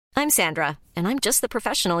I'm Sandra, and I'm just the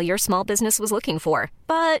professional your small business was looking for.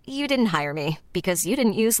 But you didn't hire me because you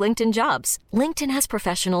didn't use LinkedIn Jobs. LinkedIn has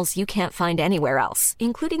professionals you can't find anywhere else,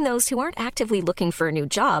 including those who aren't actively looking for a new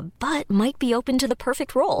job, but might be open to the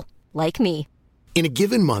perfect role, like me. In a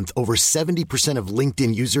given month, over 70% of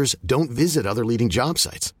LinkedIn users don't visit other leading job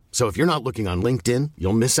sites. So if you're not looking on LinkedIn,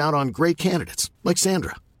 you'll miss out on great candidates like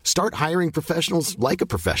Sandra. Start hiring professionals like a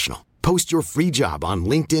professional. Post your free job on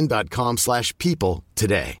linkedin.com/people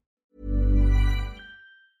today.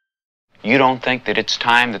 You don't think that it's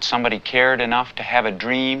time that somebody cared enough to have a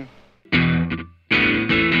dream?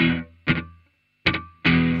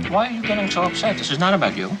 Why are you getting so upset? This is not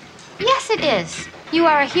about you. Yes, it is. You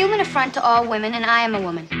are a human affront to all women, and I am a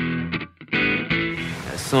woman.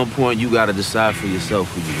 At some point, you gotta decide for yourself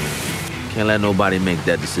who you are. Can't let nobody make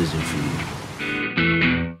that decision for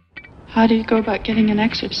you. How do you go about getting an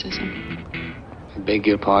exorcism? I beg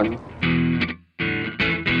your pardon?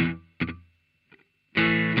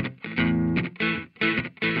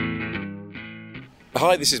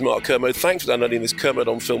 Hi, this is Mark Kermode. Thanks for downloading this Kermode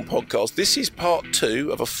on Film podcast. This is part 2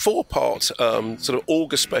 of a 4-part sort of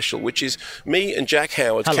August special, which is me and Jack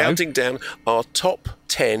Howard counting down our top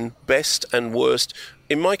 10 best and worst,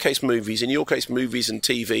 in my case, movies, in your case, movies and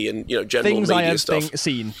TV and, you know, general things media I have stuff.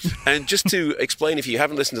 seen. And just to explain, if you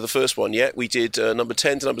haven't listened to the first one yet, we did number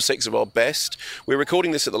 10 to number 6 of our best. We're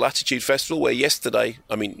recording this at the Latitude Festival, where yesterday,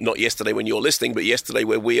 I mean, not yesterday when you're listening, but yesterday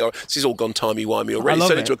where we are. This has all gone timey-wimey already. It's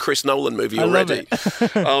turned into a Chris Nolan movie already.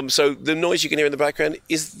 So the noise you can hear in the background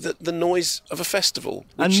is the noise of a festival.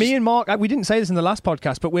 And me and Mark, we didn't say this in the last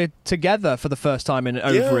podcast, but we're together for the first time in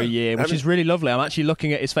over a year, which is really lovely. I'm actually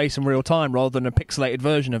looking at his face in real time rather than a pixelated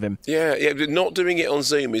version of him. Yeah, not doing it on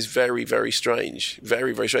Zoom is very, very strange.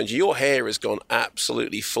 Very, very strange. Your hair has gone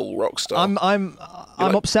absolutely full rock star. I'm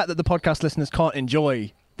upset that the podcast listeners can't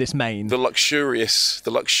enjoy this mane. The luxurious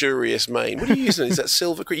mane. What are you using? Is that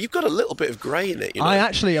silver green? You've got a little bit of grey in it. You know? I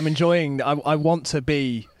actually am enjoying. I want to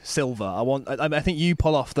be silver. I think you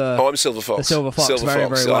pull off the. Oh, I'm Silver Fox. The Silver Fox. Very,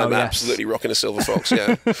 very well. I'm absolutely rocking a Silver Fox.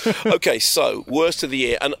 Yeah. Okay, so worst of the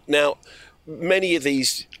year, and now. Many of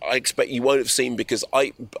these I expect you won't have seen because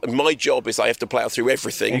my job is I have to plough through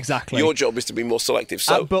everything. Exactly. Your job is to be more selective.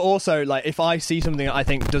 So, but also, like, if I see something that I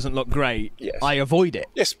think doesn't look great, I avoid it.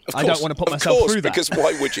 Yes, of course. I don't want to put myself through that. Because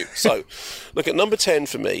why would you? So, look at number 10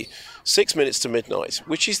 for me, 6 Minutes to Midnight,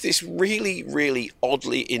 which is this really, really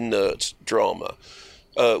oddly inert drama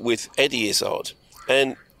with Eddie Izzard.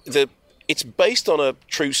 And it's based on a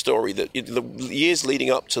true story that in the years leading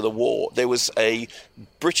up to the war, there was a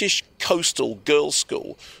British coastal girls'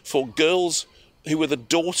 school for girls who were the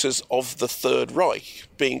daughters of the Third Reich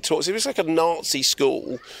being taught. So it was like a Nazi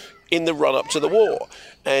school in the run-up to the war.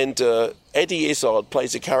 And Eddie Izzard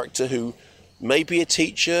plays a character who may be a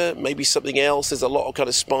teacher, maybe something else. There's a lot of kind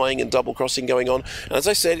of spying and double-crossing going on. And as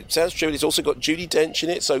I said, it sounds true. It's also got Judi Dench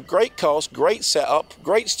in it. So great cast, great setup,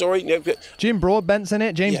 great story. You know, Jim Broadbent's in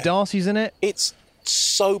it. James Darcy's in it. It's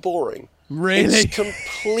so boring. Really? It's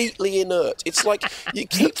completely inert. It's like you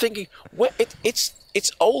keep thinking,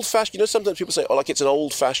 it's old-fashioned. You know, sometimes people say, like it's an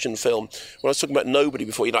old-fashioned film. When I was talking about Nobody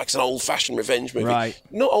before, it's an old-fashioned revenge movie. Right.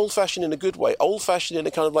 Not old-fashioned in a good way. Old-fashioned in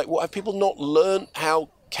a kind of like, have people not learned how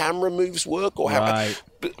camera moves work or how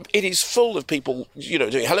it is full of people, you know,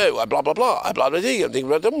 doing hello, blah blah blah, blah blah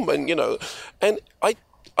blah, and you know, and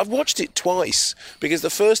I've watched it twice because the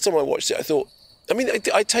first time I watched it, I thought, I mean,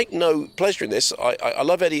 I take no pleasure in this. I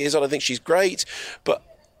love Eddie Izzard. I think she's great, but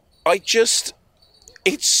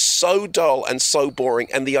it's so dull and so boring,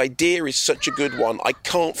 and the idea is such a good one. I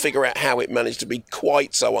can't figure out how it managed to be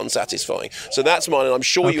quite so unsatisfying. So that's mine, and I'm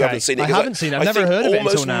sure you haven't seen it. I haven't seen it. I've never heard of it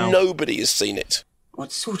until now. Almost nobody has seen it.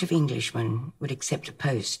 What sort of Englishman would accept a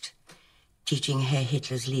post teaching Herr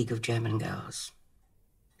Hitler's League of German Girls?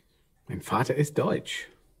 Mein Vater ist Deutsch.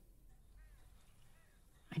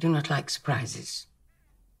 I do not like surprises.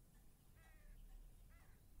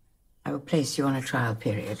 I will place you on a trial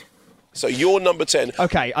period. So you're number 10.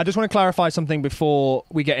 Okay, I just want to clarify something before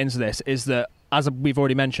we get into this, is that, as we've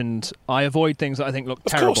already mentioned, I avoid things that I think look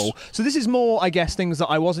terrible. So this is more, I guess, things that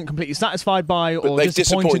I wasn't completely satisfied by or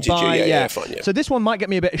disappointed by. Yeah, fine, yeah. So this one might get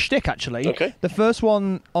me a bit of shtick, actually. Okay. The first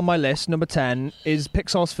one on my list, number 10, is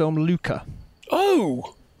Pixar's film Luca.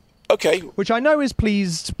 Oh, okay. Which I know has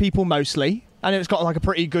pleased people mostly. And it's got like a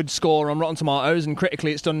pretty good score on Rotten Tomatoes, and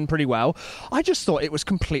critically it's done pretty well. I just thought it was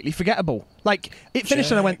completely forgettable. Like, it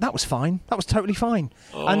finished and I went, that was fine. That was totally fine.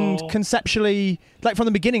 Oh. And conceptually, like from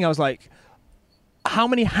the beginning, I was like, how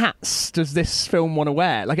many hats does this film want to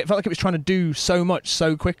wear? Like, it felt like it was trying to do so much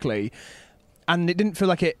so quickly, and it didn't feel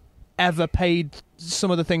like it ever paid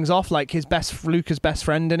some of the things off, like Luca's best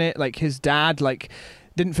friend in it, like his dad, like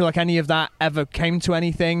Didn't feel like any of that ever came to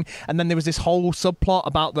anything. And then there was this whole subplot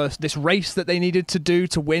about this race that they needed to do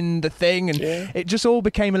to win the thing, and it just all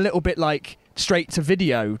became a little bit like straight to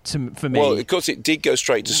video for me. Well, of course, it did go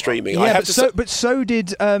straight to streaming. Yeah, but so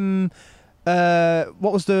did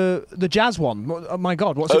what was the jazz one? Oh my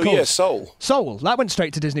God, what's it called? Oh yeah, Soul. Soul. That went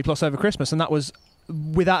straight to Disney Plus over Christmas, and that was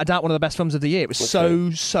without a doubt one of the best films of the year. It was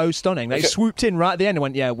so stunning. They swooped in right at the end and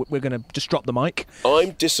went, yeah, we're going to just drop the mic.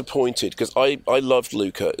 I'm disappointed because I loved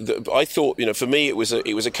Luca. I thought, for me it was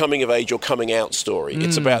a coming of age or coming out story.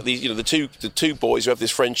 It's about these, the two boys who have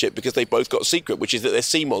this friendship because they both got a secret, which is that they're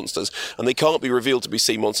sea monsters, and they can't be revealed to be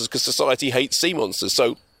sea monsters because society hates sea monsters.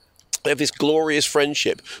 So they have this glorious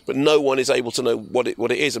friendship, but no one is able to know what it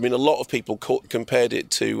is. I mean, a lot of people compared it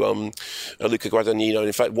to Luca Guadagnino.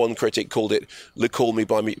 In fact, one critic called it "Le Call Me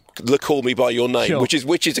by Your Name," sure.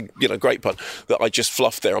 which is a great pun that I just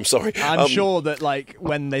fluffed there. I'm sorry. I'm sure that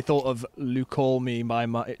when they thought of "Le Call Me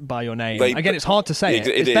by Your Name," again, it's hard to say.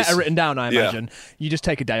 It's better written down, I imagine. You just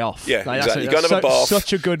take a day off. Yeah, exactly. You go and have a bath.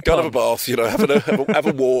 Such a good. Go and have a bath. Have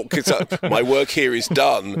a walk. My work here is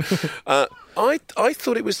done. I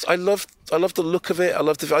thought it was. I loved the look of it. I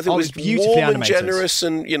thought it was beautifully warm animated. and generous,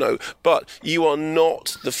 and But you are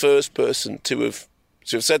not the first person to have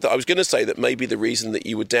said that. I was going to say that maybe the reason that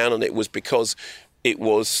you were down on it was because it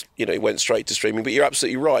was, it went straight to streaming. But you're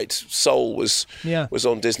absolutely right. Soul was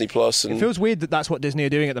on Disney Plus, and it feels weird that that's what Disney are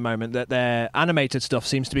doing at the moment. That their animated stuff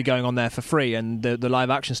seems to be going on there for free, and the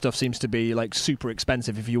live action stuff seems to be like super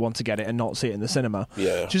expensive if you want to get it and not see it in the cinema.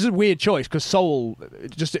 Yeah, which is a weird choice because Soul,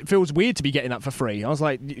 it feels weird to be getting that for free. I was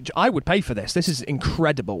like, I would pay for this. This is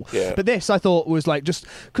incredible. Yeah. But this I thought was like just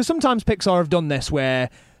because sometimes Pixar have done this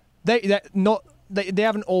where they're not. They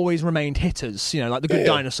haven't always remained hitters, like The Good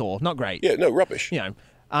Dinosaur, not great. Yeah, no, rubbish.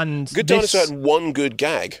 And Good Dinosaur had one good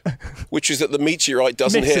gag, which is that the meteorite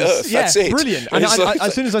doesn't hit Earth. That's it. Brilliant. And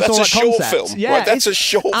as soon as I saw that that's a short concept, film. Right? That's a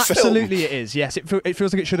short film. Absolutely, it is. Yes, it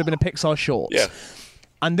feels like it should have been a Pixar short. Yeah.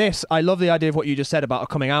 And this, I love the idea of what you just said about a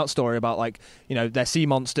coming out story about they're sea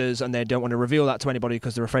monsters and they don't want to reveal that to anybody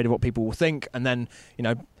because they're afraid of what people will think. And then,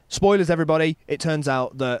 spoilers, everybody. It turns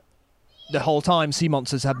out that the whole time sea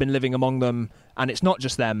monsters have been living among them, and it's not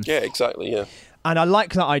just them. Yeah, exactly. Yeah. And I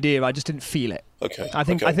like that idea. I just didn't feel it. Okay. I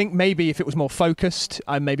think maybe if it was more focused,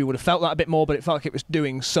 I maybe would have felt that a bit more. But it felt like it was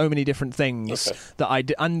doing so many different things that I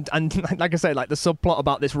did. And like I say, like the subplot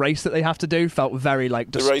about this race that they have to do felt very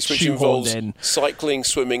just the race which involves cycling,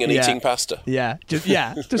 swimming, and eating pasta. Yeah,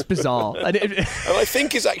 just bizarre. And I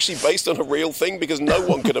think is actually based on a real thing because no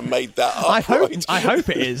one could have made that up. I hope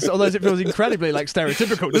it is. Although it feels incredibly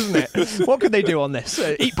stereotypical, doesn't it? What could they do on this?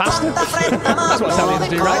 Eat pasta. That's what Italians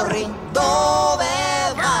do, right?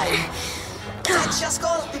 Se ci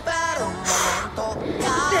ascolti per un momento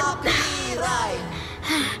capirai.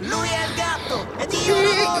 Lui è il gatto ed io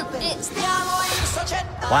una volpe stiamo in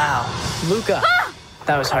società. Wow, Luca.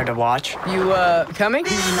 That was hard to watch. You coming?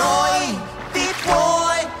 Di noi ti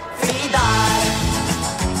puoi fidare.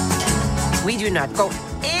 We do not go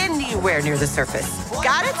anywhere near the surface.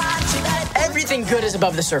 Got it? Everything good is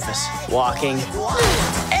above the surface. Walking.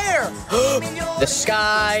 Air! The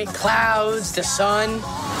sky, clouds, the sun.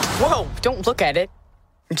 Whoa, don't look at it.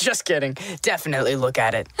 Just kidding. Definitely look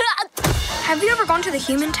at it. Have you ever gone to the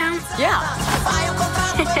human town? Yeah.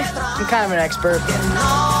 I'm kind of an expert.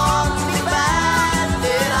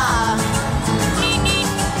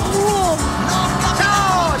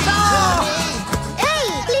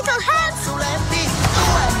 Hey, little hands!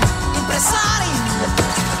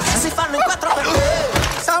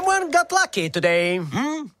 Someone got lucky today.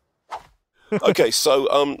 Okay, so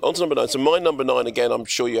on to number 9. So my number 9, again, I'm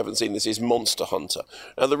sure you haven't seen this, is Monster Hunter.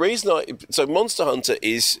 Now, the reason Monster Hunter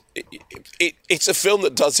is, it's a film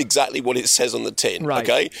that does exactly what it says on the tin, right.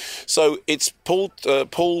 Okay? So it's Paul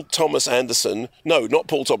Thomas Anderson. No, not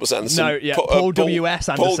Paul Thomas Anderson. No, yeah, Paul W.S.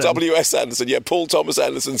 Anderson. Paul W.S. Anderson, yeah, Paul Thomas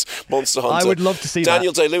Anderson's Monster Hunter. I would love to see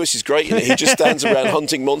Daniel that. Day-Lewis is great in it. He just stands around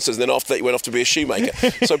hunting monsters, and then after that he went off to be a shoemaker.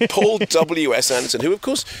 So Paul W.S. Anderson, who, of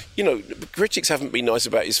course, critics haven't been nice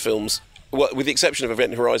about his films, well, with the exception of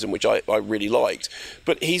Event Horizon, which I really liked,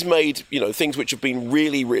 but he's made things which have been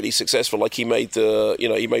really, really successful. Like he made the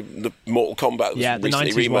Mortal Kombat, the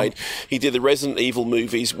recently 90s remade. one. He did the Resident Evil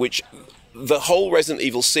movies, which the whole Resident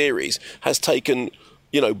Evil series has taken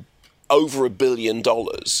over $1 billion,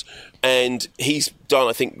 and he's done,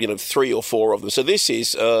 I think, 3 or 4 of them. So this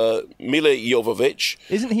is Mila Jovovich.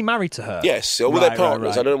 Isn't he married to her? Yes, or they're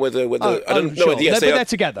partners. Right. I don't know whether I don't know. Sure. Yes, they're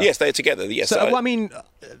together. Yes, they're together. Yes. So, I mean,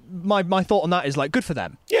 my thought on that is like, good for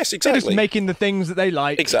them. Yes, exactly. They're just making the things that they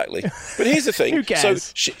like. Exactly. But here's the thing. Who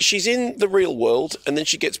cares? So she's in the real world, and then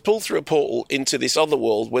she gets pulled through a portal into this other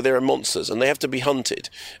world where there are monsters, and they have to be hunted.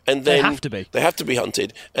 And then They have to be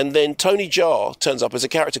hunted. And then Tony Jaa turns up as a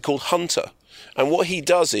character called Hunter. And what he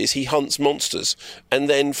does is he hunts monsters. And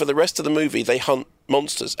then for the rest of the movie, they hunt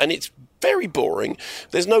monsters. And it's very boring.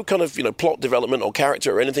 There's no kind of, plot development or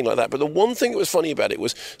character or anything like that. But the one thing that was funny about it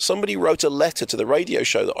was somebody wrote a letter to the radio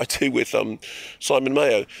show that I do with Simon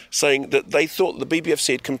Mayo saying that they thought the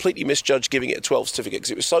BBFC had completely misjudged giving it a 12 certificate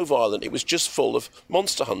because it was so violent. It was just full of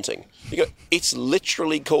monster hunting. You go, it's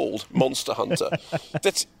literally called Monster Hunter.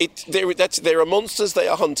 That's it. There are monsters. They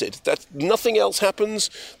are hunted. Nothing else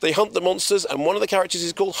happens. They hunt the monsters, and one of the characters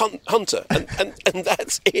is called Hunter, and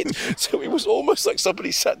that's it. So it was almost like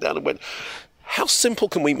somebody sat down and went, how simple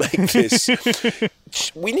can we make this?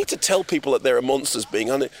 We need to tell people that there are monsters being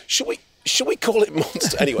hunted. Should we call it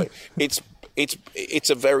Monster? Anyway, it's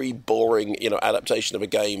a very boring, adaptation of a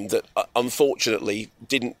game that unfortunately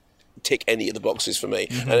didn't tick any of the boxes for me.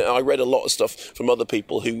 Mm-hmm. And I read a lot of stuff from other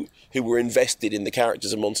people who were invested in the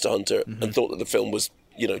characters of Monster Hunter and thought that the film was,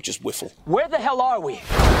 just whiffle. Where the hell are we?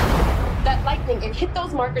 That lightning, it hit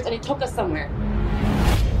those markers and it took us somewhere.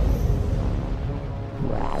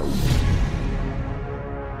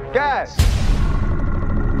 Gas!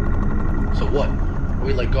 So what? Are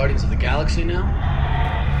we like Guardians of the Galaxy now?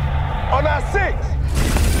 On our 6!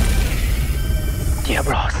 Yeah,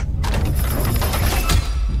 bros.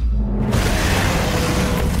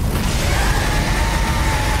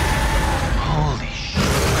 Holy shit.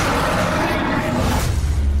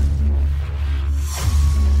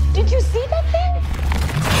 Did you see that thing?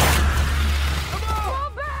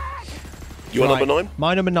 Your number 9?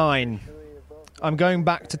 My number 9. I'm going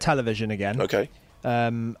back to television again. Okay.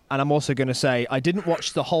 And I'm also going to say I didn't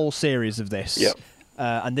watch the whole series of this. Yep.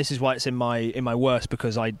 And this is why it's in my worst,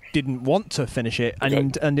 because I didn't want to finish it,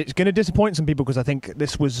 and it's going to disappoint some people because I think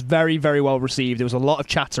this was very, very well received. There was a lot of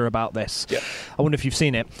chatter about this. Yep. I wonder if you've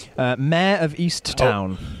seen it. Mayor of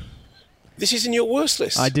Easttown. This is in your worst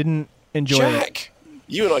list. I didn't enjoy it. Jack,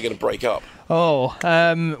 you and I are going to break up. Oh,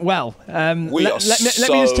 let me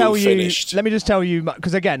just tell finished. you. Let me just tell you,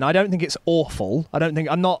 because again, I don't think it's awful.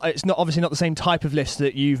 It's not obviously not the same type of list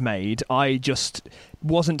that you've made. I just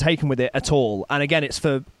wasn't taken with it at all. And again, it's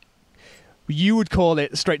for. You would call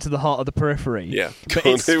it straight to the heart of the periphery. Yeah, but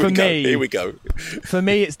it's, for me, here we go. For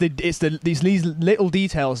me, it's these little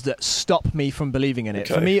details that stop me from believing in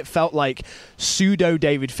it. Okay. For me, it felt like pseudo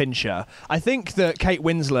David Fincher. I think that Kate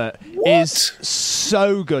Winslet is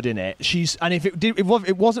so good in it. If it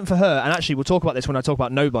wasn't for her, and actually we'll talk about this when I talk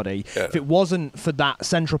about Nobody. Yeah. If it wasn't for that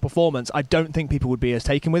central performance, I don't think people would be as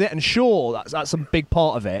taken with it. And sure, that's a big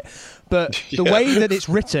part of it. But the way that it's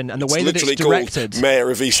written and the way that it's directed, called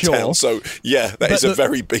Mayor of Easttown. Sure. So yeah, that is a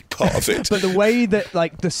very big part of it. But the way that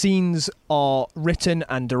the scenes are written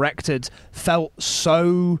and directed felt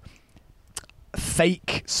so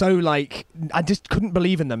fake. So I just couldn't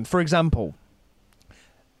believe in them. For example,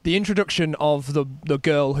 the introduction of the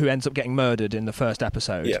girl who ends up getting murdered in the first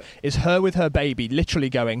episode is her with her baby literally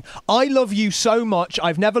going, I love you so much,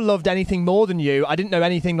 I've never loved anything more than you, I didn't know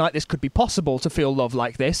anything like this could be possible, to feel love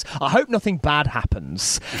like this, I hope nothing bad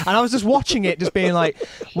happens. And I was just watching it just being like,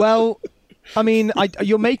 well, I mean,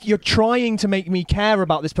 you're trying to make me care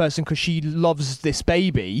about this person because she loves this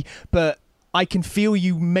baby, but I can feel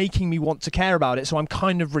you making me want to care about it, so I'm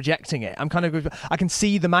kind of rejecting it. I can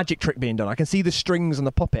see the magic trick being done. I can see the strings and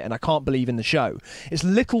the puppet, and I can't believe in the show. It's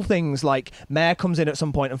little things like Mayor comes in at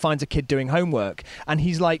some point and finds a kid doing homework, and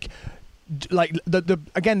he's like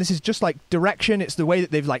again, this is just like direction. It's the way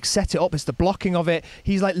that they've set it up. It's the blocking of it.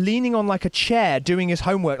 He's leaning on a chair doing his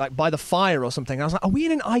homework by the fire or something. And I was like, are we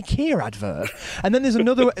in an IKEA advert? And then there's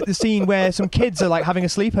another scene where some kids are having a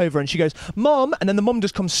sleepover, and she goes, Mom, and then the mum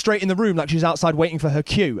just comes straight in the room like she's outside waiting for her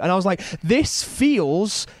cue. And I was like, this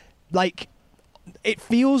feels like it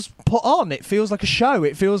feels put on. It feels like a show.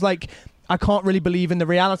 It feels like I can't really believe in the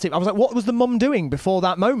reality. I was like, what was the mum doing before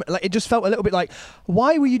that moment? It just felt a little bit like,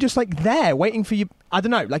 why were you just there waiting for you? I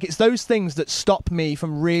don't know. It's those things that stop me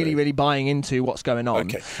from really, really buying into what's going on.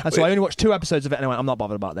 Okay. And so I only watched 2 episodes of it and I went, I'm not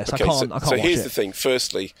bothered about this. Okay, I can't watch it. So here's the thing.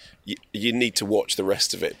 Firstly, you need to watch the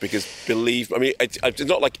rest of it because it's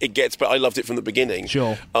not like it gets, but I loved it from the beginning.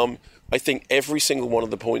 Sure. I think every single one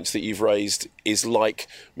of the points that you've raised is like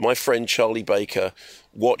my friend Charlie Baker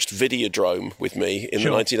watched Videodrome with me in the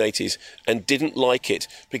 1980s and didn't like it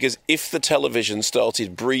because if the television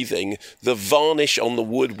started breathing, the varnish on the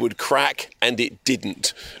wood would crack, and it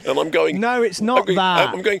didn't. And I'm going, no, it's not that.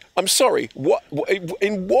 I'm going, I'm sorry.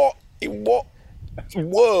 In what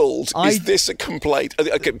world is this a complaint?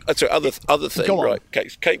 Okay, sorry, other thing, right?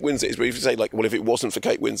 Kate Winslet is where you say, like, well, if it wasn't for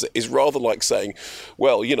Kate Winslet, is rather like saying,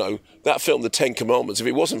 well, you know, that film, The Ten Commandments, if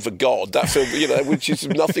it wasn't for God, that film, you know,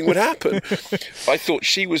 nothing would happen. I thought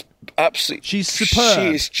she was absolutely... She's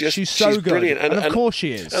superb. She's so good. Brilliant. And of course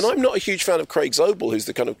she is. And I'm not a huge fan of Craig Zobel, who's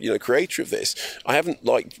the kind of, you know, creator of this. I haven't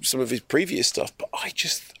liked some of his previous stuff, but I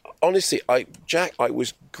just... Honestly, Jack, I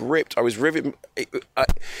was gripped. I was riveted.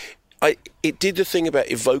 It did the thing about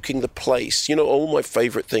evoking the place. You know, all my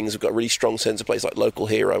favourite things have got a really strong sense of place, like Local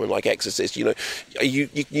Hero and like Exorcist. You know,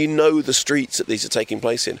 you know the streets that these are taking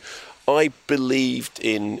place in. I believed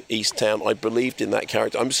in Easttown. I believed in that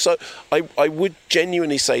character. I would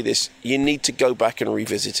genuinely say this. You need to go back and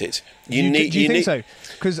revisit it. Do you think so?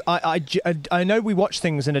 Because I know we watch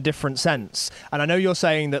things in a different sense, and I know you're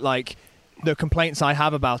saying that like the complaints I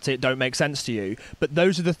have about it don't make sense to you, but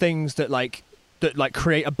those are the things that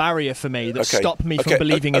create a barrier for me that stop me from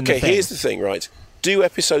believing in the thing. Okay, here's the thing, right? Do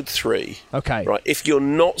episode 3. Okay. Right. If you're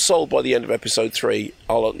not sold by the end of episode 3,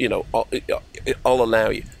 I'll allow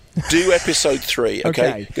you. Do episode 3,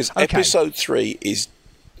 okay? Because episode 3 is,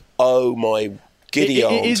 oh my giddy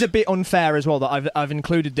it is a bit unfair as well that I've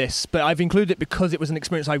included this, but I've included it because it was an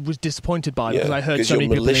experience I was disappointed by because I heard so many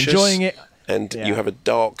people enjoying it. And you have a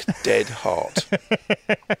dark, dead heart.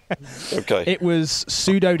 Okay. It was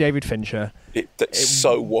pseudo David Fincher. It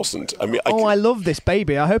wasn't. I mean, I love this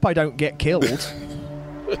baby. I hope I don't get killed.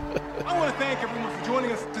 I want to thank everyone for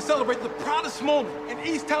joining us to celebrate the proudest moment in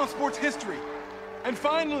Easttown sports history. And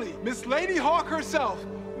finally, Miss Lady Hawk herself,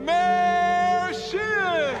 Mayor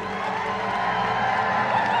Shin!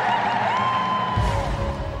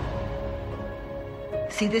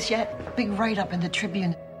 See this yet? Big write-up in the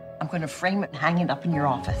Tribune. I'm going to frame it and hang it up in your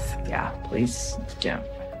office. Yeah, please. Yeah.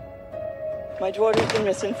 My daughter's been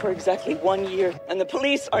missing for exactly 1 year, and the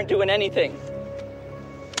police aren't doing anything.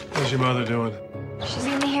 How's your mother doing? She's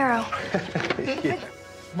being the hero.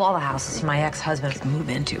 Of all the houses my ex-husband has to move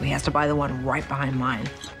into, he has to buy the one right behind mine.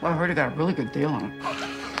 Well, I heard he got a really good deal on it.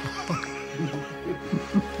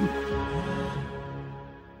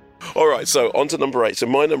 All right, so on to number 8. So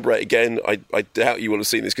my number 8, again, I doubt you will have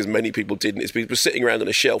seen this because many people didn't. It was sitting around on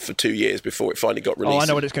a shelf for 2 years before it finally got released. Oh, I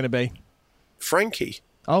know what it's going to be. Frankie.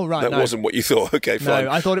 Oh, right. That wasn't what you thought. Okay, fine.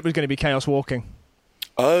 No, I thought it was going to be Chaos Walking.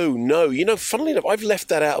 Oh, no. You know, funnily enough, I've left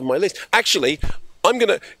that out of my list. Actually, I'm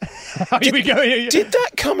going to... Did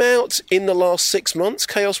that come out in the last 6 months,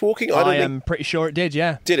 Chaos Walking? I am pretty sure it did,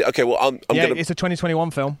 yeah. Did it? Okay, well, I'm going to... It's a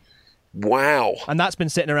 2021 film. Wow. And that's been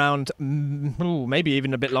sitting around maybe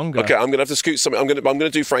even a bit longer. Okay, I'm going to have to scoot something. I'm going to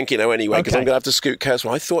do Frankie now anyway, because I'm going to have to scoot Chaos.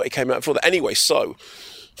 Well, I thought it came out before that. Anyway, so...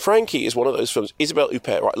 Frankie is one of those films. Isabelle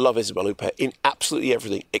Huppert, right? I love Isabelle Huppert in absolutely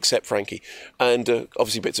everything except Frankie, and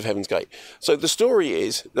obviously bits of Heaven's Gate. So the story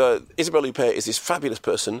is Isabelle Huppert is this fabulous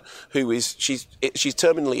person who is she's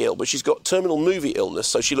terminally ill, but she's got terminal movie illness,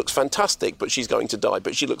 so she looks fantastic, but she's going to die,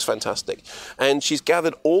 but she looks fantastic, and she's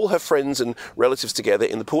gathered all her friends and relatives together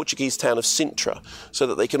in the Portuguese town of Sintra so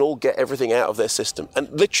that they can all get everything out of their system. And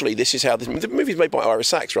literally, this is how the movie's made by Ira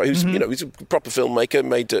Sachs, right? Who's who's a proper filmmaker,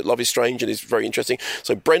 made Love Is Strange, and is very interesting.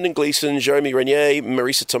 So Brendan Gleeson, Jeremy Renier,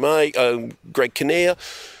 Marisa Tomei, Greg Kinnear.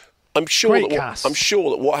 I'm sure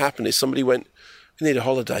that what happened is somebody went, "I need a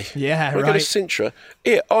holiday. Yeah, We're going to Sintra.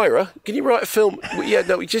 Here, Ira, can you write a film?"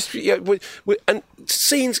 And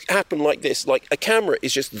scenes happen like this. Like a camera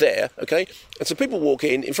is just there, okay? And so people walk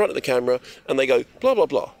in front of the camera and they go blah blah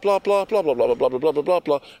blah blah blah blah blah blah blah blah blah blah blah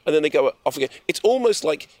blah, and then they go off again. It's almost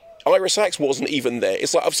like Ira Sachs wasn't even there.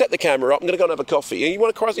 It's like, I've set the camera up, I'm going to go and have a coffee. You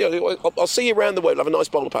want to cross? I'll see you around the way. We'll have a nice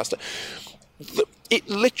bowl of pasta. It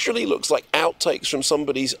literally looks like outtakes from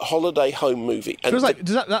somebody's holiday home movie. And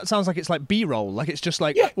that sounds like it's like B-roll. Like it's just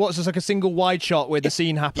like what's just like a single wide shot where the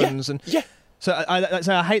scene happens. So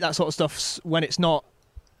I hate that sort of stuff when it's not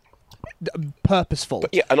purposeful.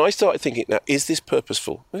 But and I started thinking, now, is this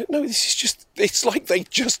purposeful? No, this is just, it's like they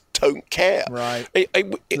just don't care. Right.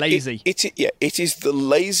 Lazy. It is the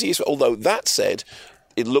laziest, although that said,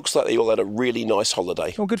 it looks like they all had a really nice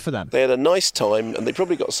holiday. Oh, good for them. They had a nice time and they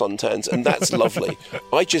probably got suntans, and that's lovely.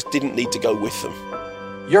 I just didn't need to go with them.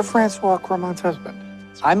 You're Francois Cromart's husband.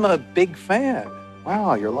 I'm a big fan.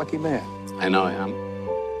 Wow, you're a lucky man. I know I am.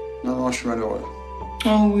 Non, je suis malheureux.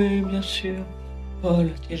 Ah oui, bien sûr.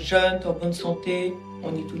 Paul, t'es jeune, t'es en bonne santé.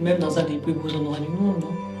 On est tout de même dans un des plus beaux endroits du monde,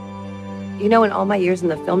 non? You know, in all my years in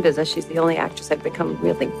the film business, she's the only actress I've become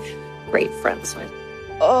really great friends with.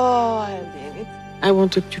 Oh, I did it. I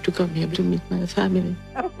wanted you to come here to meet my family.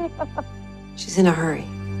 She's in a hurry.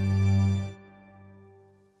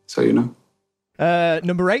 So you know?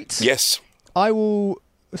 Number 8. Yes. I will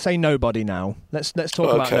say Nobody now. Let's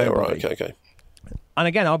talk about Nobody. All right, okay. And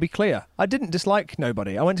again, I'll be clear. I didn't dislike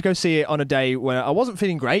Nobody. I went to go see it on a day where I wasn't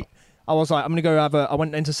feeling great. I was like, I'm going to go I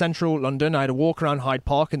went into central London. I had a walk around Hyde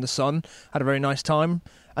Park in the sun. Had a very nice time.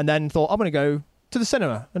 And then thought, I'm going to go to the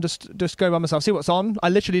cinema and just go by myself, see what's on. I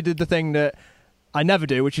literally did the thing that I never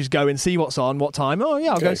do, which is go and see what's on, what time. Oh,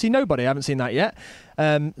 yeah, I'll go and see Nobody. I haven't seen that yet.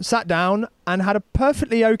 Sat down and had a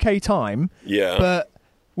perfectly okay time. Yeah. But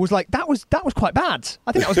was like, that was quite bad.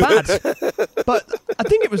 I think that was bad. But I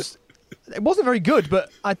think it wasn't very good, but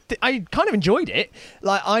I kind of enjoyed it.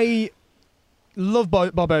 Like, I love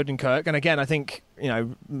Bob Odenkirk, and again, I think,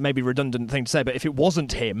 maybe redundant thing to say, but if it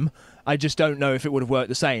wasn't him, I just don't know if it would have worked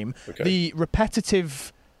the same. Okay. The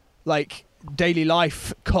repetitive, daily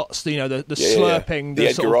life cuts, the slurping, the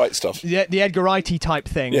Edgar Wright stuff, the Edgar Wright-y type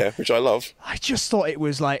thing, which I love. I just thought it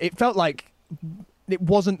was it felt like it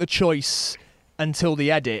wasn't the choice until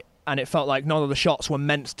the edit. And it felt like none of the shots were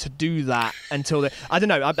meant to do that until I don't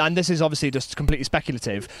know, and this is obviously just completely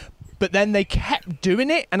speculative, but then they kept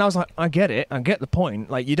doing it, and I was like, I get it, I get the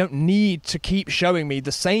point. Like, you don't need to keep showing me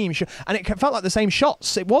the same and it felt like the same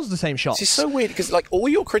shots. It was the same shots. It's so weird, because all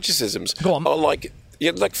your criticisms are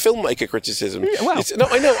Yeah, like filmmaker criticism. Yeah, well. No,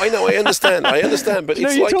 I know, I understand, but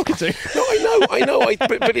it's you're talking to. No, I know,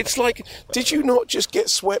 but it's like, did you not just get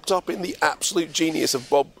swept up in the absolute genius of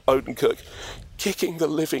Bob Odenkirk kicking the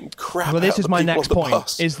living crap out of the people on the bus? Well, this is my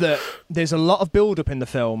next point, is that there's a lot of build-up in the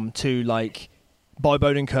film to, Bob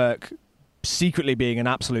Odenkirk secretly being an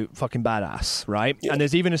absolute fucking badass, right? Yeah. And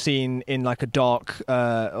there's even a scene in a dark,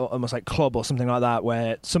 almost like club or something like that,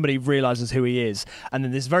 where somebody realizes who he is, and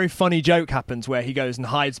then this very funny joke happens where he goes and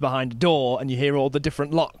hides behind a door, and you hear all the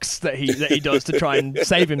different locks that he does to try and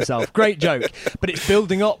save himself. Great joke, but it's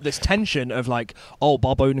building up this tension of Bob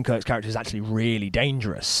Odenkirk's character is actually really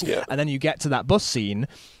dangerous. Yeah. And then you get to that bus scene,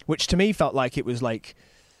 which to me felt like it was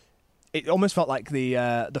it almost felt like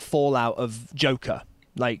the fallout of Joker.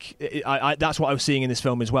 That's what I was seeing in this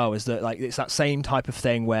film as well, is that it's that same type of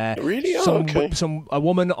thing where really? a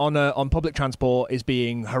woman on public transport is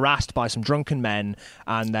being harassed by some drunken men,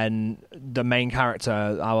 and then the main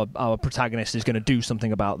character, our protagonist, is going to do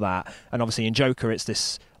something about that. And obviously in Joker, it's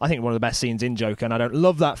this, I think, one of the best scenes in Joker, and I don't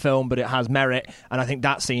love that film, but it has merit, and I think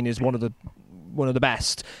that scene is one of the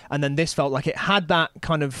best. And then this felt like it had that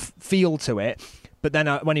kind of feel to it, but then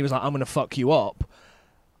when he was like, I'm going to fuck you up,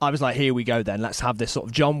 I was like, here we go then. Let's have this sort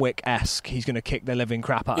of John Wick-esque, he's going to kick the living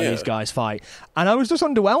crap out of these guys fight. And I was just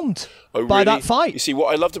underwhelmed by that fight. You see,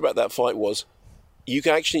 what I loved about that fight was you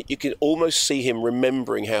can almost see him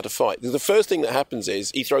remembering how to fight. The first thing that happens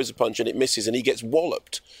is he throws a punch and it misses and he gets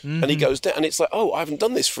walloped. Mm-hmm. And he goes down. And it's like, oh, I haven't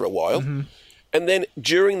done this for a while. Mm-hmm. And then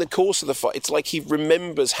during the course of the fight, it's like he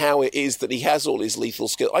remembers how it is that he has all his lethal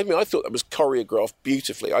skill. I mean, I thought that was choreographed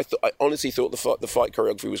beautifully. I honestly thought the fight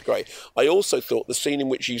choreography was great. I also thought the scene in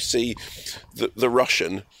which you see the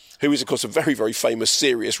Russian, who is, of course, a very, very famous,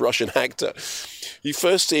 serious Russian actor. You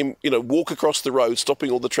first see him, walk across the road, stopping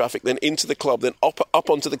all the traffic, then into the club, then up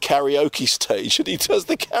onto the karaoke stage, and he does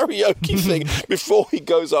the karaoke thing before he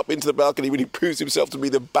goes up into the balcony, when he proves himself to be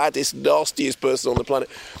the baddest, nastiest person on the planet.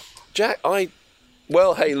 Jack,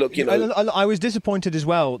 well, hey, look, I was disappointed as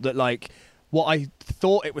well that, what I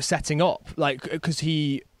thought it was setting up, because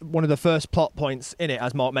one of the first plot points in it,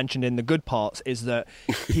 as Mark mentioned in the good parts, is that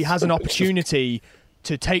he has an opportunity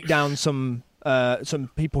to take down some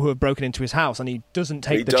people who have broken into his house, and he doesn't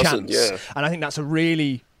take the chance. Yeah. And I think that's a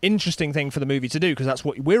really interesting thing for the movie to do, because that's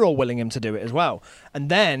what we're all willing him to do it as well. And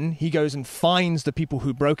then he goes and finds the people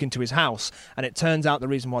who broke into his house, and it turns out the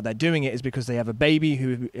reason why they're doing it is because they have a baby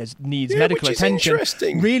who needs medical attention.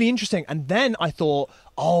 Interesting. Really interesting. And then I thought,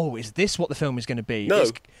 oh, is this what the film is going to be? No.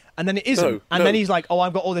 And then it isn't. Then he's like, oh,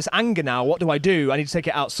 I've got all this anger now. What do? I need to take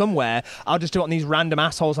it out somewhere. I'll just do it on these random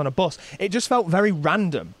assholes on a bus. It just felt very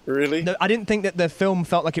random. Really? I didn't think that the film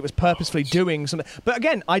felt like it was purposefully doing something. But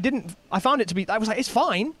again, I found it to be, I was like, it's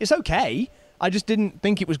fine. It's okay. I just didn't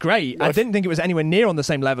think it was great. I didn't think it was anywhere near on the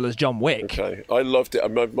same level as John Wick. Okay, I loved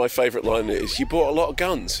it. My favourite line is, you bought a lot of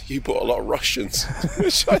guns. You bought a lot of Russians.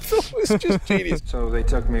 Which I thought was just genius. So they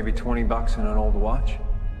took maybe $20 and an old watch?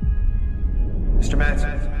 Mr.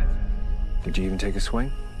 Manson, did you even take a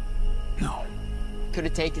swing? No. Could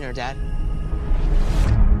have taken her, Dad.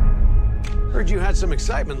 Heard you had some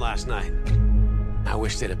excitement last night. I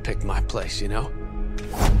wish they'd have picked my place, Why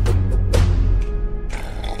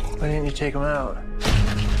didn't you take him out?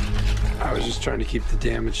 I was just trying to keep the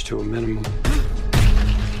damage to a minimum.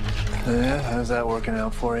 Yeah, how's that working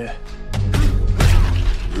out for you?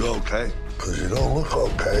 You okay? Because you don't look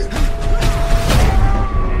okay.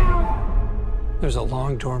 There's a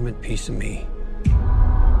long dormant piece of me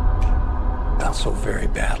that so very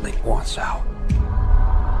badly wants out.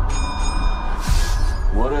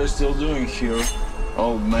 What are you still doing here,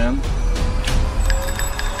 old man?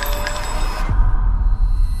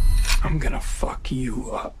 I'm gonna fuck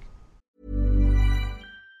you up.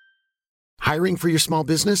 Hiring for your small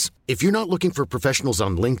business? If you're not looking for professionals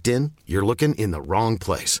on LinkedIn, you're looking in the wrong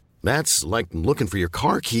place. That's like looking for your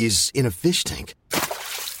car keys in a fish tank.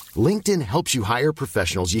 LinkedIn helps you hire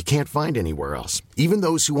professionals you can't find anywhere else, even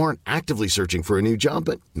those who aren't actively searching for a new job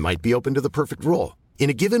but might be open to the perfect role. In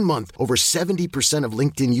a given month, over 70% of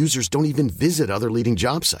LinkedIn users don't even visit other leading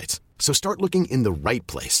job sites. So start looking in the right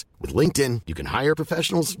place. With LinkedIn, you can hire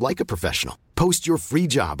professionals like a professional. Post your free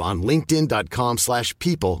job on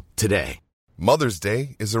linkedin.com/people today. Mother's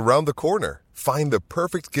Day is around the corner. Find the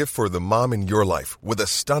perfect gift for the mom in your life with a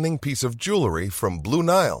stunning piece of jewelry from Blue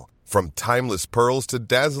Nile. From timeless pearls to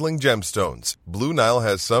dazzling gemstones, Blue Nile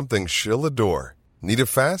has something she'll adore. Need it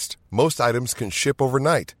fast? Most items can ship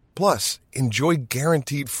overnight. Plus, enjoy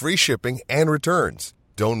guaranteed free shipping and returns.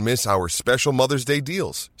 Don't miss our special Mother's Day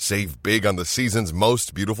deals. Save big on the season's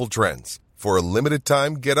most beautiful trends. For a limited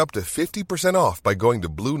time, get up to 50% off by going to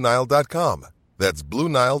BlueNile.com. That's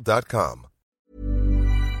BlueNile.com.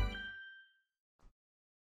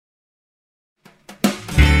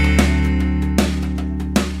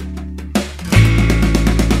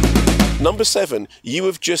 Number 7, you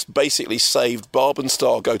have just basically saved Barb and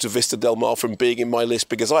Star Go to Vista Del Mar from being in my list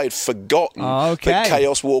because I had forgotten that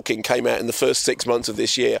Chaos Walking came out in the first 6 months of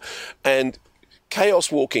this year. And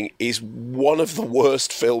Chaos Walking is one of the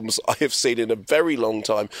worst films I have seen in a very long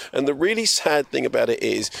time. And the really sad thing about it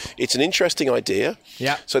is it's an interesting idea.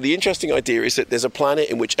 Yeah. So the interesting idea is that there's a planet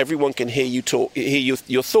in which everyone can hear you talk, hear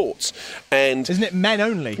your thoughts. And isn't it men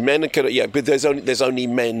only? Men can, yeah, but there's only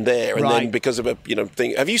men there. And Right. then because of a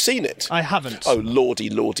thing, have you seen it? I haven't. Oh, lordy.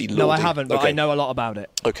 No, I haven't, but Okay. I know a lot about it.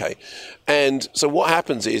 Okay. And so what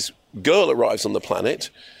happens is girl arrives on the planet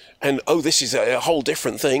and, this is a whole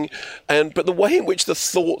different thing. But the way in which the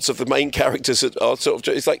thoughts of the main characters are sort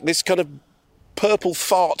of, it's like this kind of purple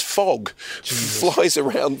fart fog flies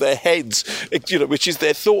around their heads, which is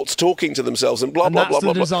their thoughts talking to themselves and blah, And blah, that's blah, the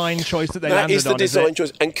blah, blah. design choice that they That landed is the on, is design it?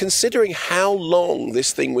 choice. And considering how long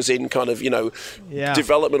this thing was in kind of, Yeah.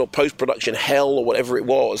 development or post-production hell or whatever it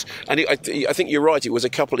was, and I think you're right, it was a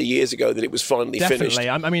couple of years ago that it was finally finished. Definitely.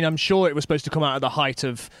 I mean, I'm sure it was supposed to come out at the height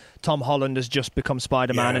of Tom Holland has just become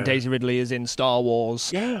Spider-Man and Daisy Ridley is in Star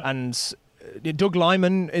Wars. Yeah. And Doug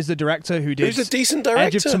Liman is the director who did Who's a decent director.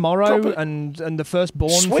 Edge of Tomorrow Proper- and the first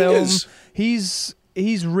Bourne Swingers. film.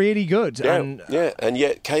 He's really good. Yeah, and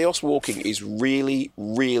yet Chaos Walking is really,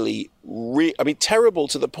 really, terrible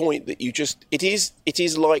to the point that it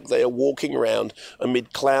is like they are walking around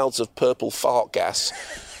amid clouds of purple fart gas,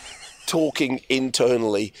 talking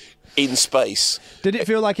internally in space. Did it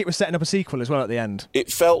feel like it was setting up a sequel as well at the end? It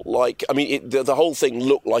felt like, the whole thing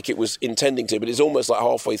looked like it was intending to, but it's almost like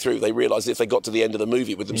halfway through they realised if they got to the end of the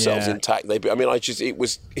movie with themselves intact, it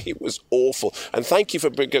was awful. And thank you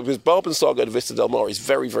because Barb and Star Go to Vista Del Mar is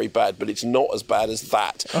very, very bad, but it's not as bad as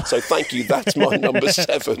that. So thank you. That's my number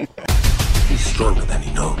 7. He's stronger than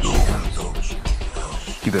he knows.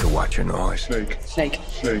 You better watch your noise. Snake.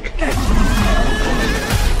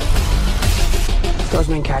 If those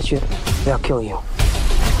men catch you, they'll kill you.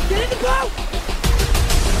 Get in the boat!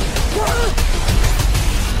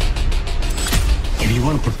 If you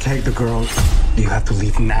want to protect the girl, you have to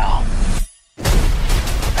leave now.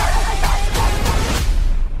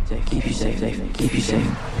 Safe. Keep you safe. Keep you safe.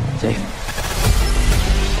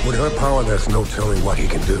 With her power, there's no telling what he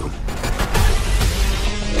can do.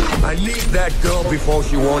 I need that girl before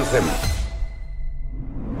she wants him.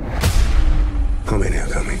 How many are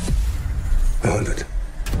coming? 100?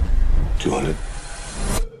 200?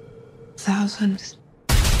 Thousands.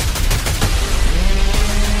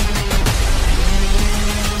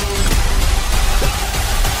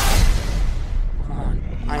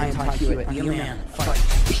 I am Ty Hewitt. Be a man. Fight.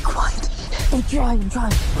 Be quiet. I'm trying.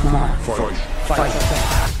 Come on.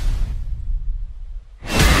 Fight.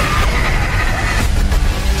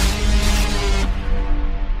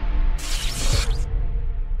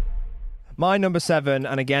 My number 7,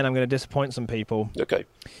 and again, I'm going to disappoint some people. Okay.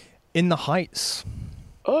 In the Heights.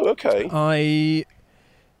 Oh, okay.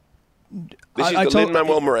 This is the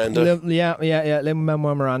Lin-Manuel Miranda.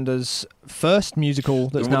 Lin-Manuel Miranda's first musical.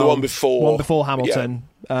 That's The now one before Hamilton.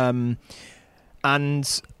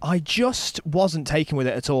 and I just wasn't taken with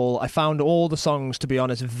it at all. I found all the songs, to be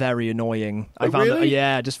honest, very annoying. I found really?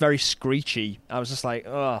 just very screechy. I was just like,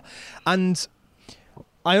 ugh. And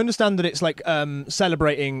I understand that it's like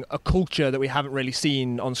celebrating a culture that we haven't really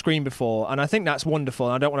seen on screen before, and I think that's wonderful.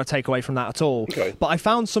 And I don't want to take away from that at all. Okay. But I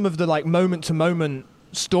found some of the like moment-to-moment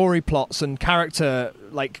story plots and character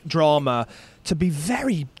like drama to be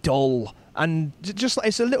very dull. And just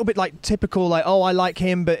it's a little bit like typical, like, oh, I like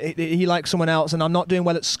him, but he likes someone else, and I'm not doing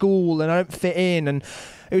well at school, and I don't fit in, and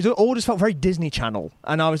it was all just felt very Disney Channel.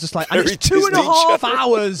 And I was just like, and it's 2.5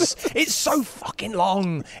 hours. It's so fucking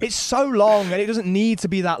long. It's so long, and it doesn't need to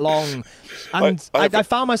be that long. And I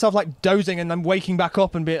found myself like dozing, and then waking back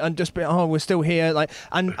up and just be, oh, we're still here. Like,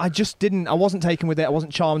 and I wasn't taken with it. I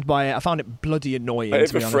wasn't charmed by it. I found it bloody annoying. I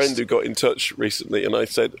have a friend who got in touch recently, and I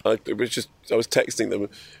said, I was texting them,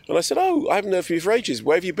 and I said, oh, I haven't heard from you for ages.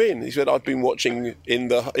 Where have you been? He said, I've been watching In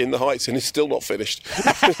the Heights, and it's still not finished.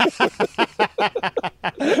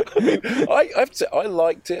 I have to say, I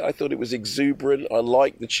liked it. I thought it was exuberant. I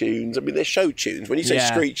liked the tunes. I mean, they're show tunes. When you say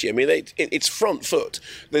screechy, I mean, it's front foot.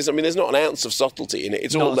 There's not an ounce of subtlety in it.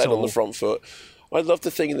 It's all led on the front foot. I love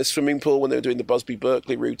the thing in the swimming pool when they were doing the Busby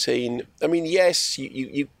Berkeley routine. I mean, yes,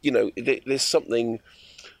 you know, there's something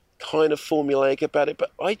kind of formulaic about it,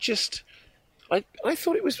 but I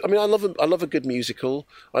thought it was. I mean, I love a good musical.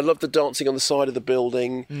 I love the dancing on the side of the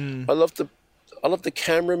building. I love the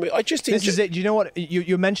camera. I just this is it. Do you know what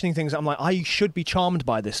you're mentioning things that I'm like, I should be charmed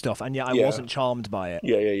by this stuff, and yet I wasn't charmed by it.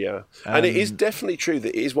 Yeah. And it is definitely true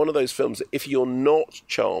that it is one of those films that if you're not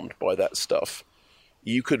charmed by that stuff,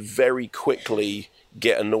 you could very quickly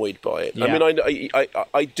get annoyed by it. Yeah. I mean,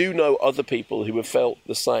 I do know other people who have felt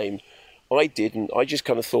the same. I didn't. I just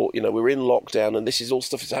kind of thought, you know, we're in lockdown, and this is all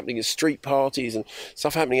stuff that's happening at street parties and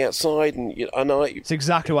stuff happening outside, and it's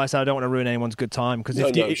exactly why I said I don't want to ruin anyone's good time, because sure.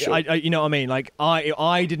 you know what I mean. Like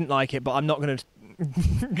I didn't like it, but I'm not going to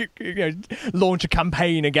launch a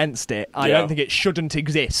campaign against it. I don't think it shouldn't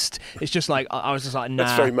exist. It's just like I was just like, nah.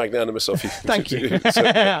 That's very magnanimous of you. Thank you.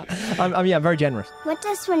 I'm very generous. What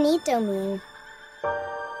does sueñito mean?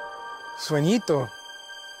 Sueñito.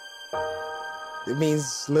 It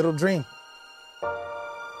means little dream.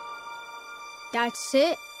 That's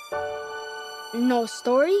it? No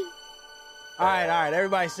story? All right,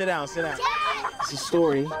 everybody sit down. It's a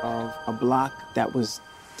story of a block that was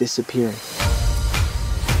disappearing.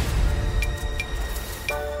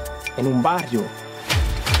 In un barrio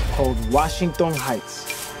called Washington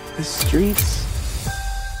Heights. The streets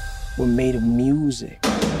were made of music.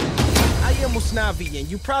 I am Usnavi, and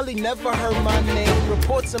you probably never heard my name.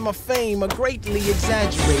 Reports of my fame are greatly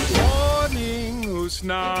exaggerated. Morning,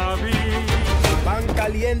 Usnavi. Pan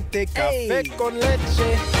caliente, café con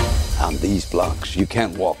leche. On these blocks, you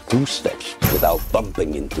can't walk 2 steps without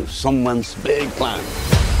bumping into someone's big plan.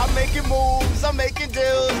 I'm making moves, I'm making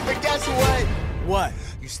deals, but guess what? What?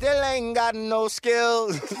 You still ain't got no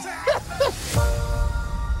skills.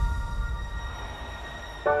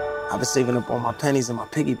 I've been saving up all my pennies in my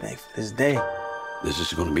piggy bank for this day. This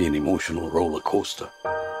is going to be an emotional roller coaster.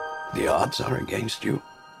 The odds are against you.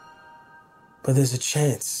 But there's a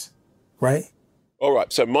chance, right? All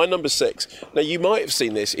right, so my number 6. Now, you might have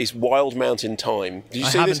seen this, is Wild Mountain Thyme. Did you see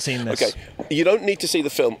this? I haven't seen this. Okay, you don't need to see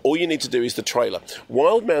the film. All you need to do is the trailer.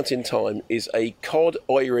 Wild Mountain Thyme is a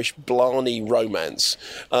Cod-Irish Blarney romance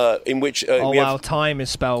in which... Time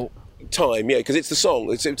is spelled... Time, yeah, because it's the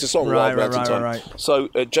song. It's a song, Wild Mountain Thyme. Right. So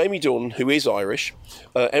Jamie Dornan, who is Irish,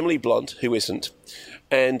 Emily Blunt, who isn't,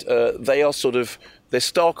 and they are sort of... They're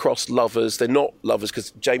star-crossed lovers. They're not lovers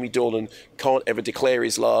because Jamie Dornan can't ever declare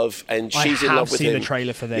his love, and she's in love with him. I have seen the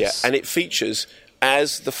trailer for this. Yeah, and it features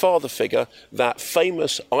as the father figure that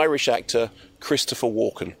famous Irish actor Christopher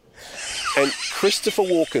Walken. And Christopher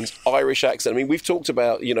Walken's Irish accent, I mean, we've talked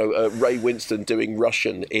about, Ray Winston doing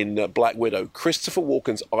Russian in Black Widow. Christopher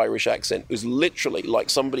Walken's Irish accent was literally like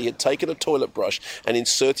somebody had taken a toilet brush and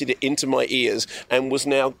inserted it into my ears and was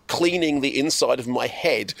now cleaning the inside of my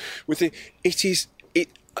head with it.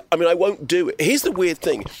 I mean, I won't do it. Here's the weird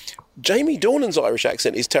thing. Jamie Dornan's Irish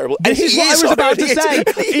accent is terrible. This is what I was about to say.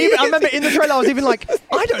 I remember in the trailer I was even like,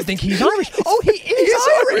 I don't think he's Irish. Oh, he is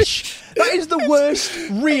Irish. That is the worst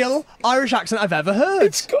real Irish accent I've ever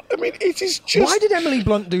heard. It is just... Why did Emily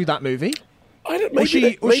Blunt do that movie? I don't. Does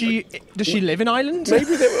she live in Ireland?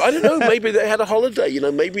 Maybe I don't know. Maybe they had a holiday.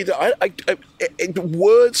 Maybe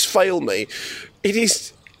words fail me. It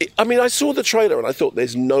is. I mean, I saw the trailer and I thought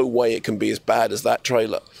there's no way it can be as bad as that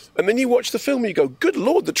trailer. And then you watch the film and you go, good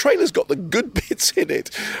Lord, the trailer's got the good bits in it.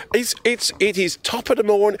 It is top of the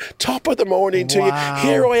morning to you.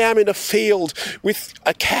 Here I am in a field with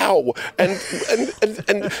a cow and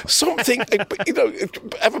something, you know,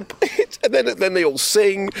 and then they all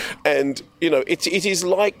sing, and you know, it is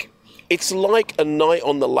like. It's like a night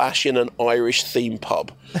on the lash in an Irish theme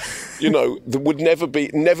pub, you know, that would never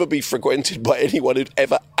be frequented by anyone who'd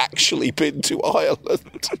ever actually been to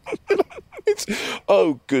Ireland.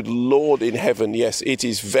 Oh, good Lord in heaven, yes, it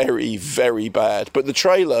is very, very bad. But I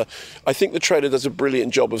think the trailer does a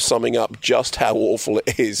brilliant job of summing up just how awful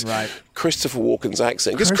it is. Right. Christopher Walken's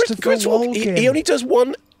accent. Because Chris Walken, he only does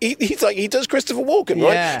one. He does Christopher Walken,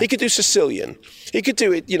 right? Yeah. He could do Sicilian. He could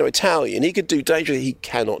do it, you know, Italian. He could do Dangerous. He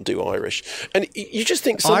cannot do Irish. And you just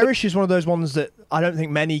think Irish is one of those ones that I don't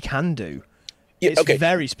think many can do. Yeah, it's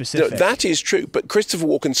very specific. No, that is true, but Christopher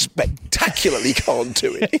Walken spectacularly can't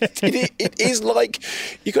do it. It is like,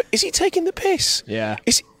 is he taking the piss? Yeah.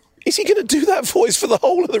 Is he going to do that voice for the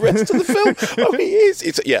whole of the rest of the film? Oh, he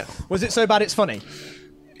is. Yeah. Was it so bad it's funny?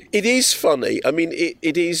 It is funny. I mean,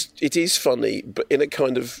 it is funny, but in a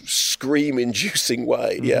kind of scream-inducing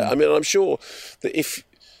way. Mm-hmm. Yeah. I mean, I'm sure that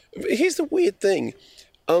here's the weird thing,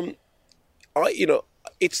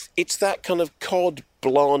 it's that kind of Cod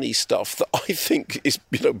Blarney stuff that I think is,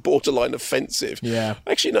 you know, borderline offensive. Yeah.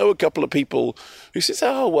 I actually know a couple of people who says,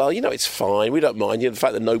 oh, well, you know, it's fine. We don't mind. You know, the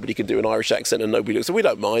fact that nobody can do an Irish accent and nobody looks, so we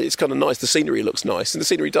don't mind. It's kind of nice. The scenery looks nice, and the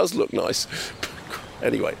scenery does look nice.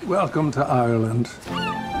 Anyway. Welcome to Ireland.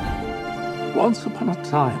 Once upon a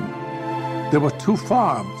time, there were two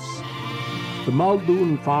farms. The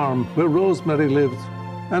Muldoon farm, where Rosemary lived,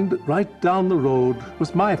 and right down the road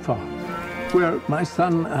was my farm, where my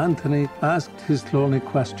son Anthony asked his lonely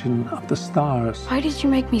question of the stars. Why did you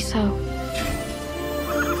make me so?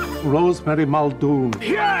 Rosemary Muldoon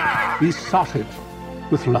besotted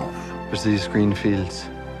with love. There's these green fields,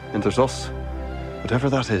 and there's us. Whatever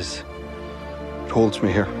that is, it holds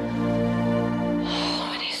me here.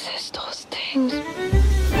 When he says those things...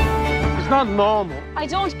 It's not normal. I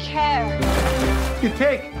don't care. You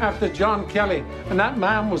take after John Kelly, and that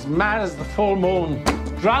man was mad as the full moon.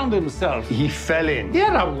 Drowned himself. He fell in. He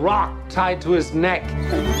had a rock tied to his neck.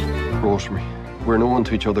 Rosemary, we're known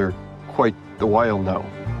to each other quite a while now.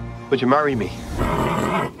 Would you marry me?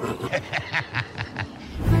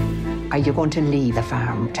 Are you going to leave the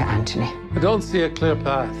farm to Anthony? I don't see a clear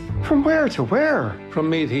path. From where to where? From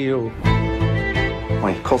me to you.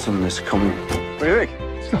 My cousin is coming. What do you think?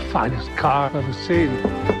 It's the finest car I've ever seen.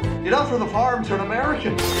 Get out from the farm to an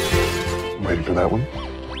American. I'm waiting for that one.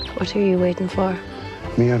 What are you waiting for?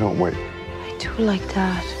 Me, I don't wait. I do like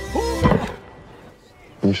that.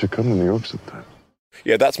 You should come to New York sometime.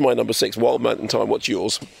 Yeah, that's my number 6, Wild Mountain Thyme. What's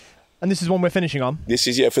yours? And this is one we're finishing on. This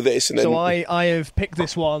is, for this. And then... So I have picked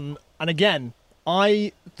this one, and again,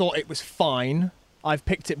 I thought it was fine. I've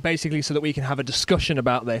picked it basically so that we can have a discussion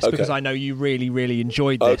about this, because I know you really, really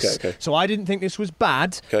enjoyed this. Okay. So I didn't think this was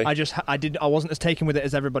bad. Okay. I wasn't as taken with it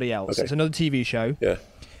as everybody else. Okay. It's another TV show. Yeah.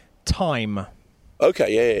 Time.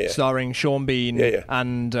 Okay, yeah. Starring Sean Bean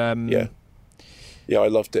and... Yeah, I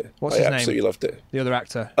loved it. What's his name? I absolutely loved it. The other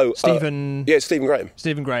actor. Stephen Graham.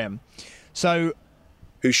 Stephen Graham. So...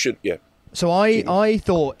 Who should... Yeah. So I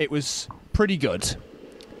thought it was pretty good.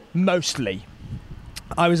 Mostly.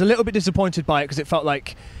 I was a little bit disappointed by it because it felt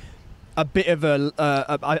like a bit of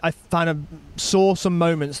I kind of saw some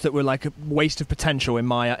moments that were like a waste of potential in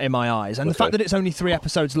my eyes. And the fact that it's only 3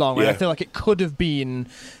 episodes long, and I feel like it could have been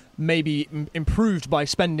maybe improved by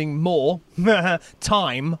spending more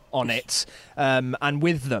time on it and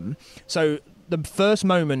with them. So the first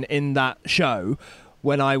moment in that show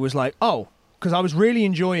when I was like, oh, because I was really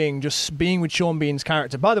enjoying just being with Sean Bean's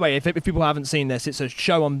character. By the way, if people haven't seen this, it's a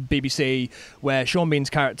show on BBC where Sean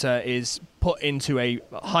Bean's character is put into a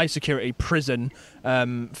high-security prison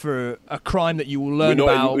for a crime that you will learn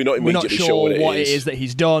about. We're not sure what it is that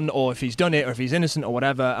he's done, or if he's done it, or if he's innocent, or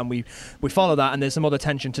whatever. And we follow that, and there's some other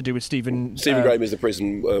tension to do with Stephen Graham is the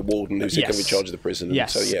prison warden who's in charge of the prison.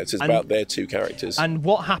 Yes. So, it's about their 2 characters. And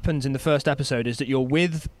what happens in the first episode is that you're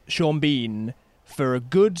with Sean Bean for a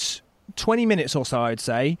good 20 minutes or so, I'd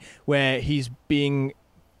say, where he's being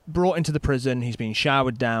brought into the prison, he's being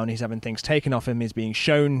showered down, he's having things taken off him, he's being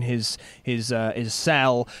shown his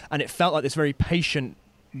cell, and it felt like this very patient,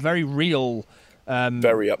 very real...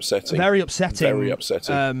 very upsetting.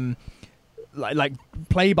 like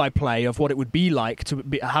play-by-play of what it would be like to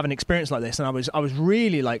have an experience like this, and I was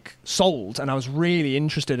really like sold, and I was really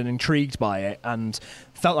interested and intrigued by it, and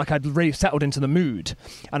felt like I'd really settled into the mood.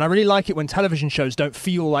 And I really like it when television shows don't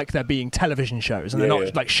feel like they're being television shows, and they're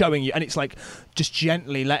not like showing you, and it's like just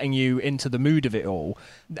gently letting you into the mood of it all.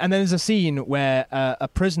 And then there's a scene where a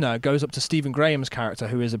prisoner goes up to Stephen Graham's character,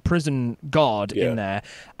 who is a prison guard in there,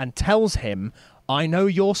 and tells him, "I know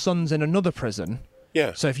your son's in another prison.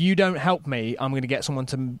 Yeah. So if you don't help me, I'm going to get someone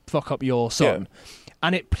to fuck up your son." Yeah.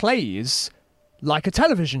 And it plays like a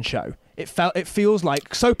television show. It feels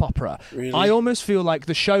like soap opera. Really? I almost feel like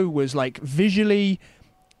the show was like visually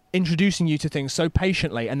introducing you to things so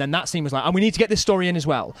patiently, and then that scene was like, "And we need to get this story in as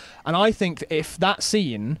well." And I think that if that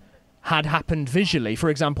scene had happened visually, for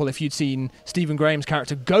example, if you'd seen Stephen Graham's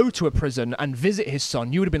character go to a prison and visit his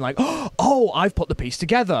son, you would have been like, "Oh, I've put the piece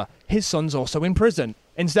together. His son's also in prison."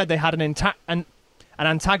 Instead, they had an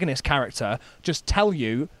antagonist character just tell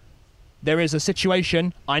you, there is a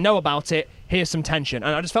situation, I know about it, here's some tension.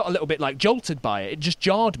 And I just felt a little bit like jolted by it. It just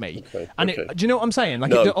jarred me. Okay, do you know what I'm saying?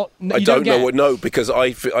 Like, no, I don't know what. No, because I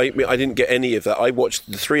didn't get any of that. I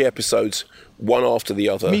watched the 3 episodes, one after the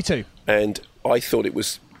other. Me too. And I thought it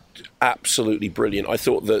was absolutely brilliant. I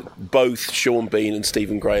thought that both Sean Bean and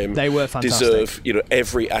Stephen Graham deserve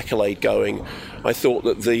every accolade going. I thought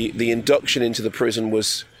that the induction into the prison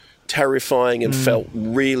was terrifying and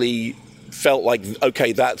felt like,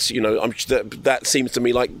 okay, that's that seems to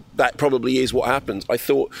me like that probably is what happens. I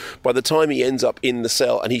thought by the time he ends up in the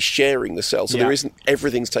cell and he's sharing the cell, so there isn't,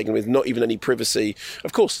 everything's taken with, not even any privacy.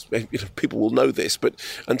 Of course, people will know this, but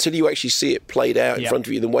until you actually see it played out in front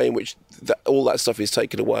of you, the way in which all that stuff is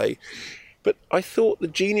taken away. But I thought the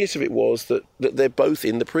genius of it was that they're both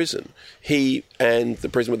in the prison. He and the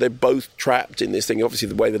prisoner, they're both trapped in this thing. Obviously,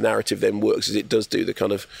 the way the narrative then works is it does do the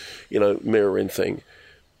kind of, mirroring thing.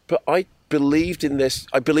 But I believed in this.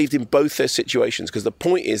 I believed in both their situations, because the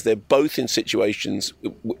point is they're both in situations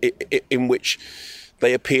in which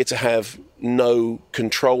they appear to have no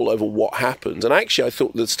control over what happens. And actually, I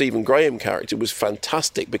thought the Stephen Graham character was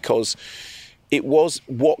fantastic, because it was,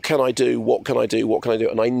 what can I do? What can I do? What can I do?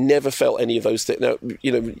 And I never felt any of those things. Now,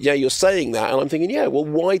 you're saying that, and I'm thinking, well,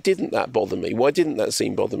 why didn't that bother me? Why didn't that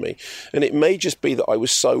scene bother me? And it may just be that I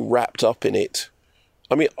was so wrapped up in it.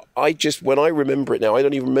 I mean, when I remember it now, I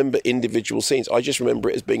don't even remember individual scenes. I just remember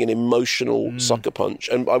it as being an emotional sucker punch.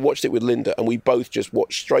 And I watched it with Linda, and we both just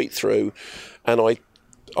watched straight through, and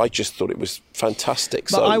I just thought it was fantastic.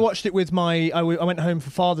 But I watched it with I went home for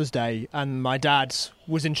Father's Day, and my dad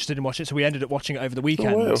was interested in watching it, so we ended up watching it over the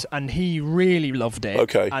weekend, and he really loved it.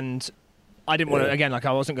 Okay. And I didn't want to, again, like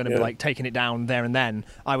I wasn't going to be like taking it down there and then.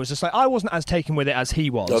 I was just like, I wasn't as taken with it as he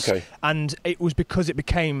was. Okay. And it was because it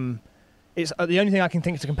became... It's the only thing I can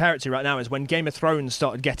think to compare it to right now is when Game of Thrones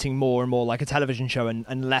started getting more and more like a television show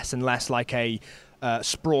and less like a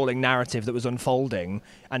sprawling narrative that was unfolding,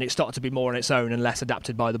 and it started to be more on its own and less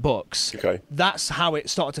adapted by the books. Okay. That's how it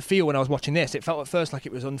started to feel when I was watching this. It felt at first like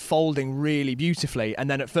it was unfolding really beautifully, and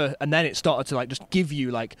then it started to like just give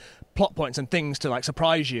you like plot points and things to like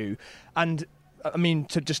surprise you. And I mean,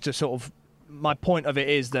 to sort of, my point of it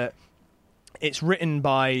is that it's written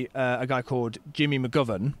by a guy called Jimmy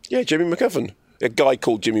McGovern. Yeah, Jimmy McGovern. A guy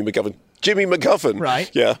called Jimmy McGovern. Jimmy McGovern.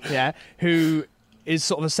 Right. Yeah. Yeah. Who is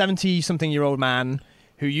sort of a 70-something-year-old man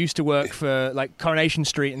who used to work for like Coronation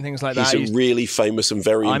Street and things like that. He's a really famous and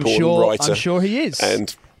very important writer. I'm sure he is.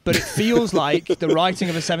 But it feels like the writing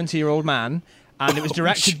of a 70-year-old man. And it was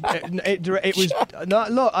directed. It was. No,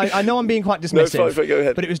 look, I know I'm being quite dismissive. No, fine, go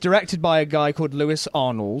ahead. But it was directed by a guy called Lewis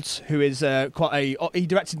Arnold, who is he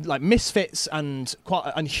directed like Misfits and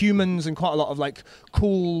Humans and quite a lot of like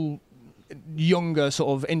cool, younger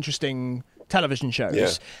sort of interesting television shows. Yeah.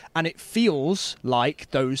 And it feels like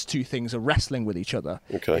those two things are wrestling with each other.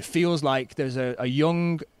 Okay. It feels like there's a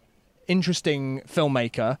young, interesting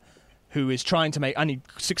filmmaker who is trying to make, and he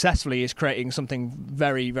successfully is creating something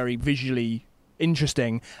very, very visually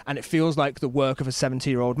interesting, and it feels like the work of a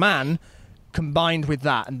 70-year-old man combined with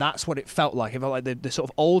that, and that's what it felt like. It felt like the sort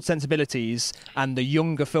of old sensibilities and the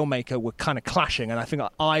younger filmmaker were kind of clashing, and I think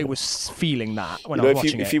I was feeling that when I was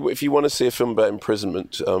watching it. If you want to see a film about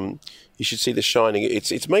imprisonment, you should see The Shining.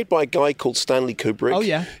 It's made by a guy called Stanley Kubrick. Oh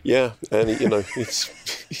yeah, yeah, and it's.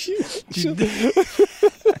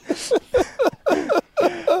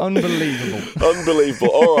 Unbelievable.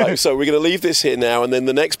 All right, so we're going to leave this here now, and then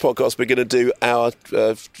the next podcast we're going to do our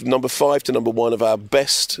number 5 to number 1 of our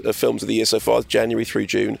best films of the year so far, January through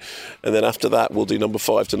June, and then after that we'll do number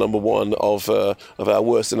 5 to number 1 of our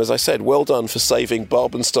worst. And as I said, well done for saving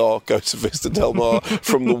Barb and Star Go to Vista Del Mar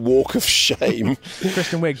from the walk of shame.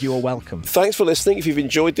 Kristen Wiig, you are welcome. Thanks for listening. If you've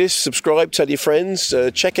enjoyed this, subscribe, tell your friends,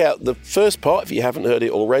 check out the first part if you haven't heard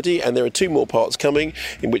it already, and there are 2 more parts coming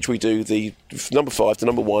in which we do the number 5 to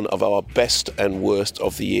number 1 of our best and worst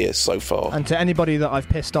of the year so far. And to anybody that I've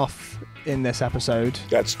pissed off in this episode,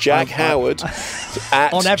 that's Jack Howard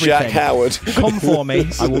at on everything. Jack Howard. Come for me.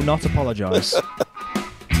 I will not apologise.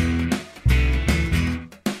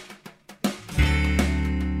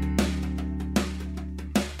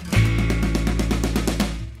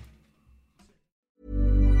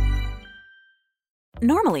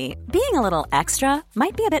 Normally, being a little extra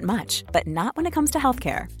might be a bit much, but not when it comes to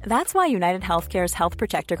healthcare. That's why United Healthcare's Health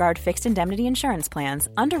Protector Guard fixed indemnity insurance plans,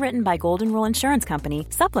 underwritten by Golden Rule Insurance Company,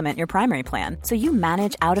 supplement your primary plan so you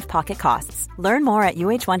manage out-of-pocket costs. Learn more at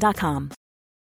UH1.com.